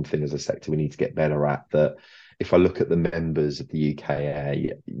probably one thing as a sector we need to get better at. That if I look at the members of the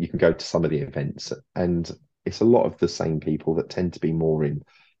UKA, you can go to some of the events and it's a lot of the same people that tend to be more in,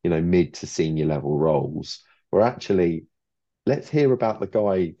 mid to senior level roles, where actually let's hear about the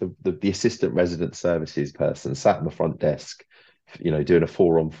guy, the assistant resident services person sat on the front desk, doing a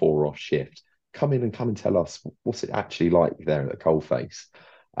 4 on 4 off shift. Come and tell us what's it actually like there at the coalface.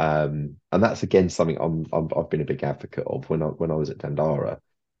 And that's again something I've been a big advocate of when I was at Dandara.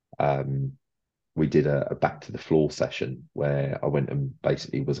 We did a back to the floor session where I went and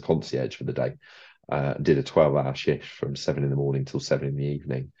basically was a concierge for the day. Did a 12-hour shift from 7 in the morning till 7 in the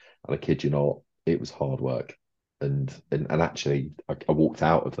evening. And I kid you not, it was hard work. And actually I walked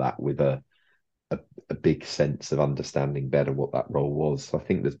out of that with a big sense of understanding better what that role was. So I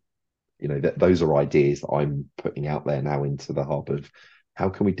think there's, those are ideas that I'm putting out there now into the hub of how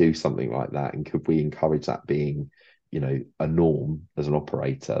can we do something like that? And could we encourage that being, a norm as an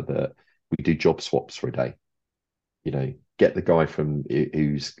operator that we do job swaps for a day? Get the guy from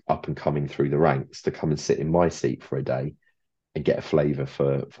who's up and coming through the ranks to come and sit in my seat for a day and get a flavour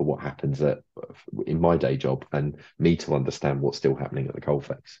for what happens in my day job and me to understand what's still happening at the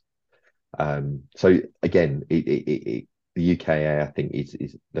coalface. So again, the UKA, I think,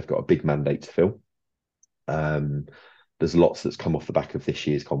 is they've got a big mandate to fill. There's lots that's come off the back of this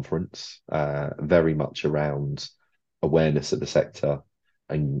year's conference, very much around awareness of the sector,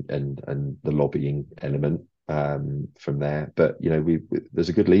 and the lobbying element from there. But there's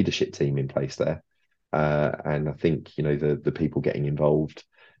a good leadership team in place there, and I think the people getting involved.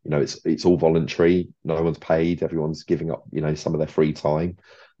 It's all voluntary. No one's paid. Everyone's giving up some of their free time.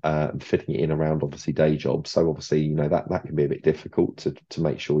 And fitting it in around obviously day jobs. So obviously, that can be a bit difficult to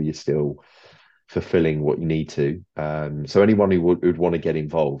make sure you're still fulfilling what you need to. So anyone who would want to get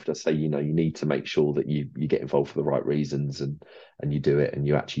involved, I say, you need to make sure that you get involved for the right reasons and you do it and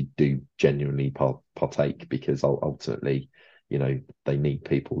you actually do genuinely partake because ultimately, they need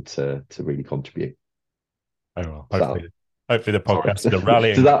people to really contribute. Oh well, So hopefully the sorry, podcast is a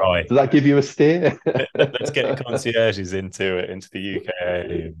rallying cry. does that give you a steer? Let's get concierges into the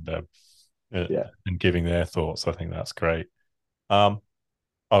UK Yeah. and giving their thoughts. I think that's great. Um,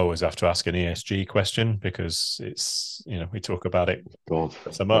 I always have to ask an ESG question because it's we talk about it God,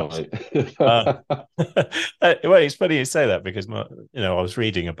 so much. right. Well, it's funny you say that because I was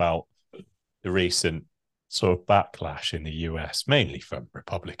reading about the recent sort of backlash in the US, mainly from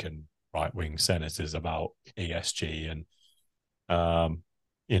Republican right-wing senators about ESG, and um,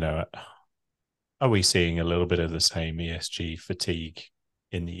 you know, are we seeing a little bit of the same ESG fatigue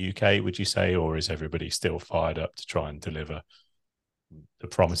in the UK? Would you say, or is everybody still fired up to try and deliver the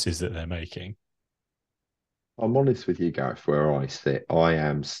promises that they're making? I'm honest with you, Gareth, where I sit, I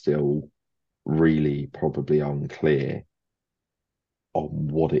am still really probably unclear on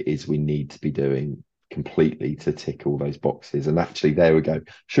what it is we need to be doing completely to tick all those boxes. And actually, there we go.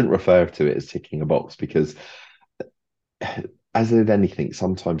 Shouldn't refer to it as ticking a box because, as with anything,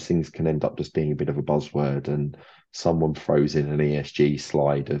 sometimes things can end up just being a bit of a buzzword and someone throws in an ESG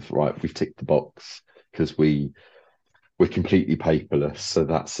slide of, right, we've ticked the box because we're completely paperless, so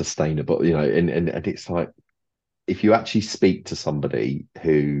that's sustainable, and it's like, if you actually speak to somebody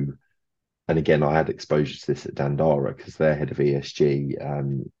who, and again, I had exposure to this at Dandara because they're head of ESG,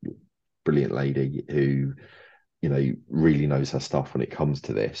 brilliant lady who, really knows her stuff when it comes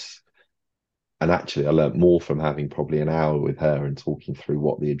to this. And actually, I learned more from having probably an hour with her and talking through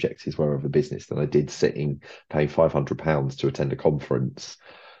what the objectives were of a business than I did sitting paying £500 to attend a conference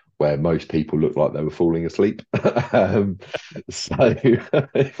where most people looked like they were falling asleep. So,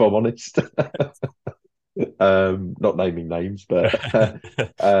 if I'm honest, not naming names, but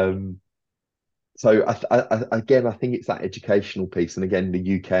um, so again, I think it's that educational piece, and again,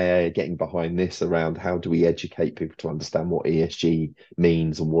 the UK are getting behind this around how do we educate people to understand what ESG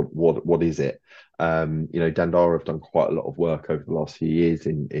means and what is it. Dandara have done quite a lot of work over the last few years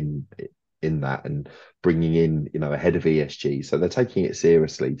in that and bringing in a head of ESG, so they're taking it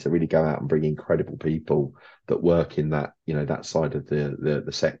seriously to really go out and bring in credible people that work in that that side of the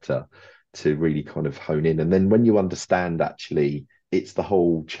sector to really kind of hone in. And then when you understand actually it's the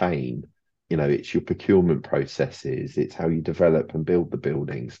whole chain, it's your procurement processes, it's how you develop and build the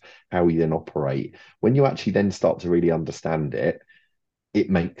buildings, how you then operate. When you actually then start to really understand it, it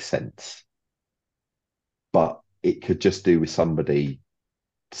makes sense. But it could just do with somebody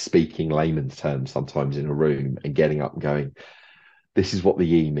speaking layman's terms sometimes in a room and getting up and going, this is what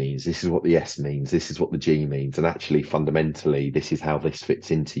the E means, this is what the S means, this is what the G means. And actually, fundamentally, this is how this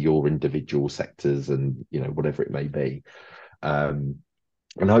fits into your individual sectors and, whatever it may be.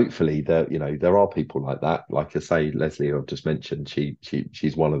 And hopefully there are people like that. Like I say, Leslie, I've just mentioned,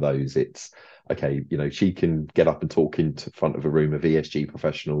 she's one of those. It's okay, she can get up and talk in front of a room of ESG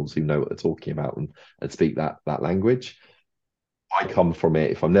professionals who know what they're talking about and speak that language. I come from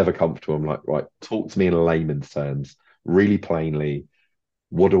it. If I'm never comfortable, I'm like, right, talk to me in layman's terms, really plainly.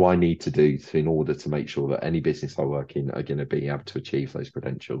 What do I need to do in order to make sure that any business I work in are going to be able to achieve those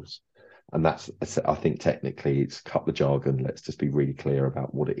credentials? And that's, I think, technically, it's cut the jargon. Let's just be really clear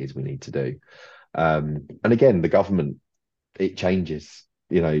about what it is we need to do. And again, the government, it changes.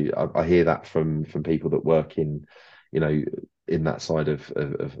 I hear that from people that work in that side of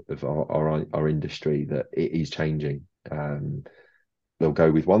our industry, that it is changing. They'll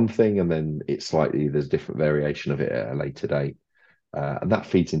go with one thing and then there's a different variation of it at a later date. And that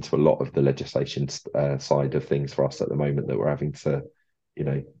feeds into a lot of the legislation side of things for us at the moment that we're having to,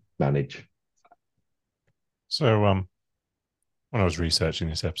 manage. So, when I was researching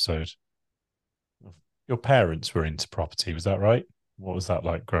this episode, your parents were into property, was that right? What was that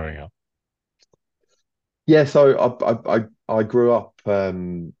like growing up? Yeah, so I grew up.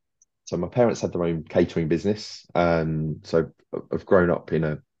 So my parents had their own catering business. So I've grown up in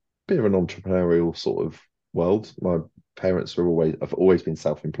a bit of an entrepreneurial sort of world. My parents have always been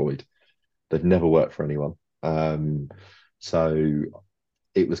self-employed. They've never worked for anyone. So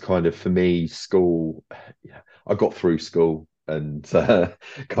it was kind of for me, school. Yeah, I got through school and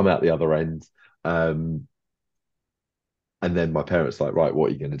come out the other end. Um, And then my parents like, right, what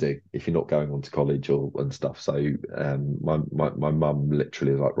are you going to do if you're not going on to college or and stuff? So my mum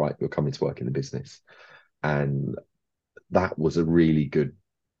literally was like, right, you're coming to work in the business, and that was a really good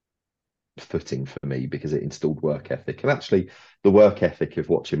footing for me because it installed work ethic. And actually the work ethic of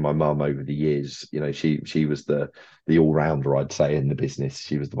watching my mum over the years, she was the all-rounder, I'd say, in the business.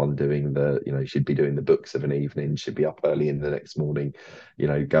 She was the one doing she'd be doing the books of an evening, she'd be up early in the next morning,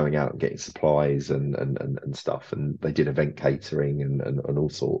 going out and getting supplies and stuff. And they did event catering and all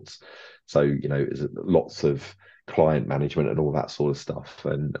sorts. So, it was lots of client management and all that sort of stuff.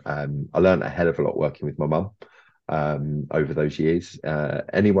 And I learned a hell of a lot working with my mum over those years.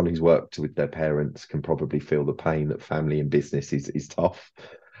 Anyone who's worked with their parents can probably feel the pain that family and business is tough.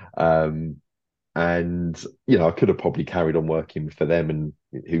 Um, and I could have probably carried on working for them, and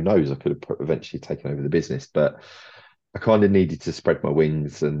who knows, I could have eventually taken over the business. But I kind of needed to spread my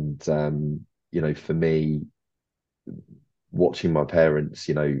wings, and for me, watching my parents,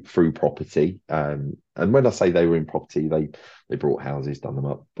 through property. And when I say they were in property, they brought houses, done them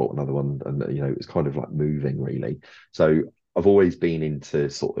up, bought another one, and it was kind of like moving really. So I've always been into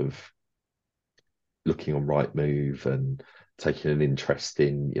sort of looking on Rightmove and taking an interest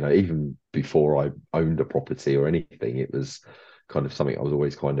in, even before I owned a property or anything, it was kind of something I was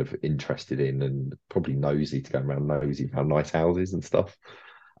always kind of interested in, and probably nosy to go around nosy around nice houses and stuff.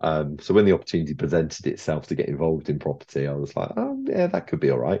 So when the opportunity presented itself to get involved in property, I was like, oh yeah, that could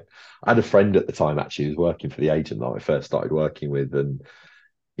be all right. I had a friend at the time actually who was working for the agent that I first started working with, and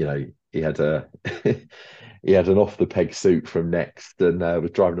he had a he had an off the peg suit from Next, and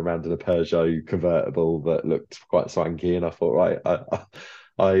was driving around in a Peugeot convertible that looked quite swanky, and I thought, right, I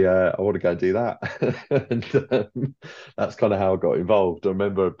want to go and do that. And that's kind of how I got involved. I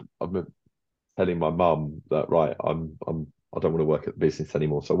remember telling my mum that, right, I don't want to work at the business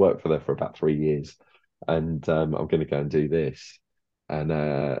anymore. So I worked for there for about 3 years, and I'm going to go and do this. And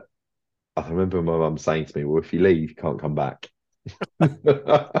I remember my mum saying to me, well, if you leave, you can't come back.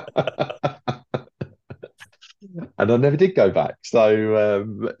 And I never did go back. So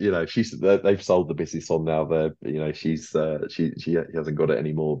they've sold the business on now. She hasn't got it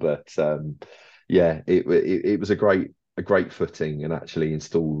anymore. But yeah, it was a great footing, and actually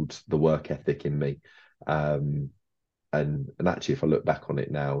installed the work ethic in me. Um, and actually, if I look back on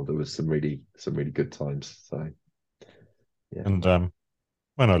it now, there was some really good times. So yeah. And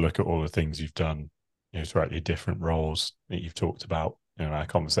when I look at all the things you've done, throughout your different roles that you've talked about in our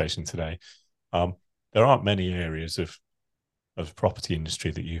conversation today, um, there aren't many areas of the property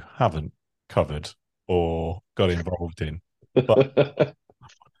industry that you haven't covered or got involved in. But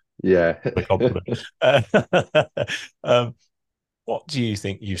Yeah. the compliment. um, what do you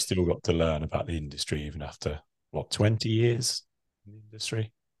think you've still got to learn about the industry, even after 20 years in the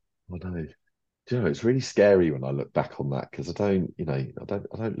industry? I know. Do you know, it's really scary when I look back on that, because I don't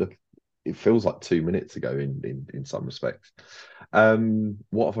look. It feels like 2 minutes ago in some respects.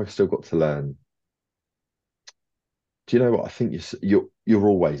 What have I still got to learn? Do you know what? I think you're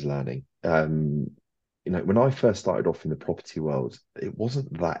always learning. When I first started off in the property world, it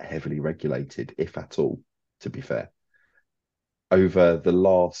wasn't that heavily regulated, if at all, to be fair. Over the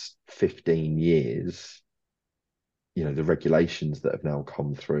last 15 years, the regulations that have now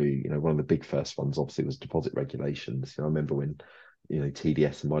come through, one of the big first ones obviously was deposit regulations. I remember when,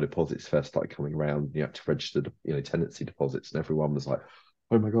 TDS and my deposits first started coming around, you had to register, tenancy deposits, and everyone was like,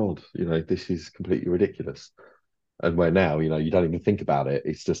 oh my God, this is completely ridiculous. And where now, you don't even think about it.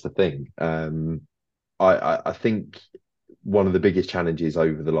 It's just a thing. I think one of the biggest challenges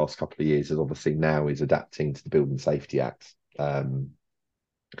over the last couple of years is obviously now is adapting to the Building Safety Act. And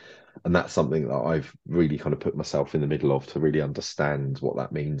that's something that I've really kind of put myself in the middle of to really understand what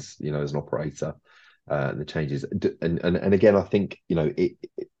that means, as an operator, and the changes. And again, I think,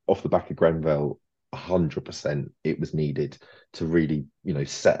 off the back of Grenfell, 100% it was needed to really,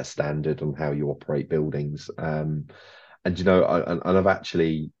 set a standard on how you operate buildings. And I've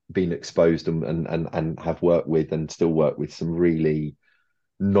actually been exposed and have worked with and still work with some really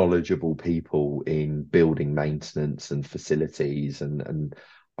knowledgeable people in building maintenance and facilities, and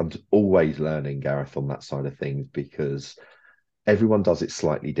I'm always learning, Gareth, on that side of things, because everyone does it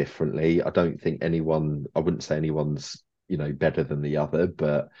slightly differently. I wouldn't say anyone's better than the other,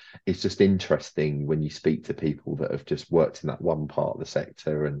 but it's just interesting when you speak to people that have just worked in that one part of the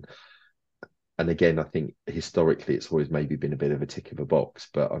sector. And again, I think historically it's always maybe been a bit of a tick of a box,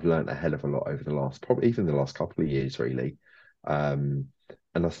 but I've learned a hell of a lot over the last, probably even the last couple of years, really. Um,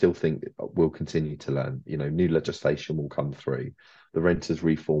 and I still think we'll continue to learn. New legislation will come through. The renters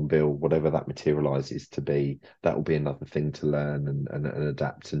reform bill, whatever that materialises to be, that will be another thing to learn and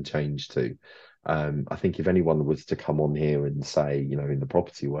adapt and change to. I think if anyone was to come on here and say, in the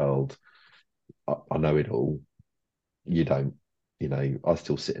property world, I know it all, you don't. I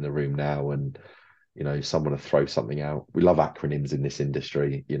still sit in a room now and someone will throw something out. We love acronyms in this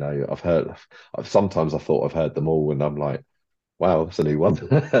industry. Sometimes I thought I've heard them all, and I'm like, wow, that's a new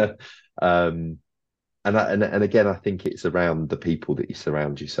one. um, and again, I think it's around the people that you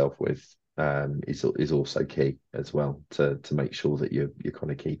surround yourself with. Is also key as well to make sure that you're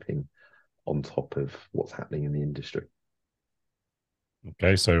kind of keeping on top of what's happening in the industry.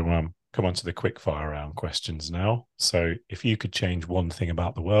 Okay, so come on to the quick fire round questions now. So if you could change one thing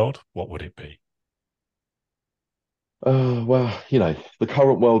about the world, what would it be? Oh, well, the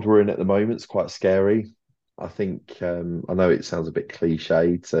current world we're in at the moment is quite scary. I think I know it sounds a bit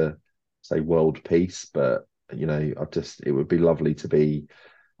cliche to say world peace, but it would be lovely to be.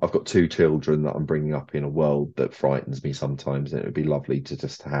 I've got two children that I'm bringing up in a world that frightens me sometimes, and it would be lovely to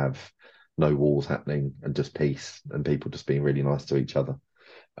just have no wars happening and just peace and people just being really nice to each other.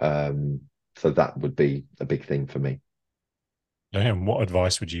 Um, so that would be a big thing for me. And what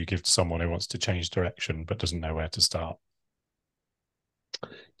advice would you give to someone who wants to change direction but doesn't know where to start?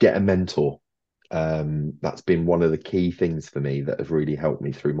 Get a mentor. That's been one of the key things for me that have really helped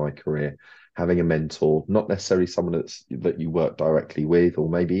me through my career. Having a mentor, not necessarily someone that you work directly with, or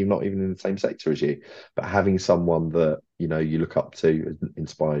maybe not even in the same sector as you, but having someone that you look up to,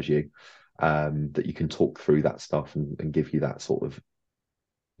 inspires you, that you can talk through that stuff and give you that sort of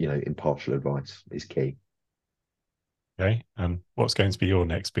impartial advice is key. Okay, and what's going to be your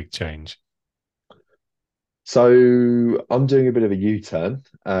next big change? So I'm doing a bit of a U-turn.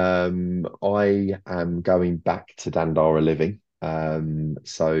 I am going back to Dandara living.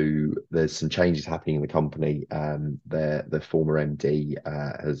 So there's some changes happening in the company. The former MD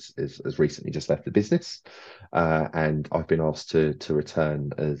has recently just left the business, and I've been asked to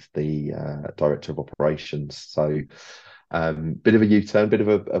return as the director of operations. So bit of a U-turn, bit of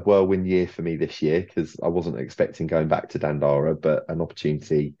a whirlwind year for me this year because I wasn't expecting going back to Dandara, but an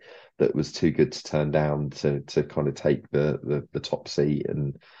opportunity that was too good to turn down to kind of take the top seat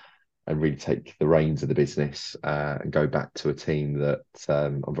and really take the reins of the business and go back to a team that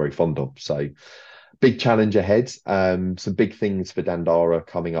I'm very fond of. So big challenge ahead. Some big things for Dandara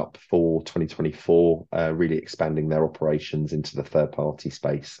coming up for 2024, really expanding their operations into the third party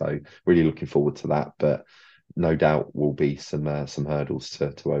space. So really looking forward to that. But no doubt will be some hurdles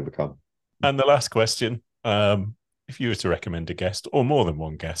to overcome. And the last question, if you were to recommend a guest or more than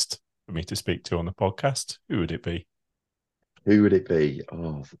one guest for me to speak to on the podcast, who would it be? Who would it be?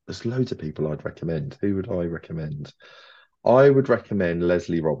 Oh, there's loads of people I'd recommend. Who would I recommend? I would recommend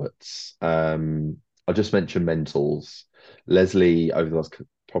Leslie Roberts. I just mentioned mentors. Leslie, over the last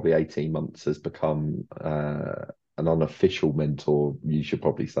probably 18 months, has become an unofficial mentor, you should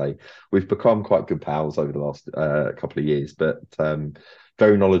probably say. We've become quite good pals over the last couple of years, but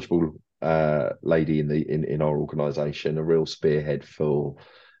very knowledgeable lady in our organisation, a real spearhead for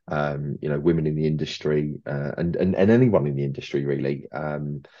women in the industry and anyone in the industry really.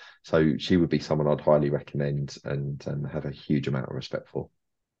 So she would be someone I'd highly recommend and have a huge amount of respect for.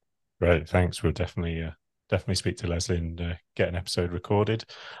 Great, thanks. We'll definitely speak to Leslie and get an episode recorded.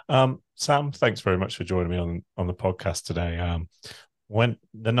 Sam, thanks very much for joining me on the podcast today. When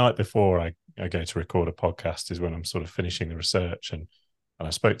the night before I go to record a podcast is when I'm sort of finishing the research and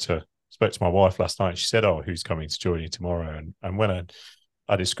I spoke to my wife last night. She said, "Oh, who's coming to join you tomorrow?" And when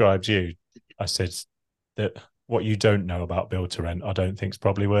I described you, I said that what you don't know about build to rent, I don't think is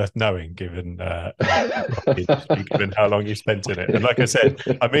probably worth knowing, given given how long you spent in it. And like I said,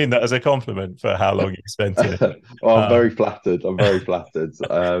 I mean that as a compliment for how long you spent in it. Well, I'm very Um, flattered. I'm very flattered.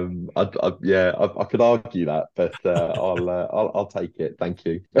 Yeah, I could argue that, but I'll take it. Thank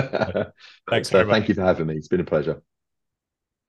you. thanks But very much. thank you for having me. It's been a pleasure.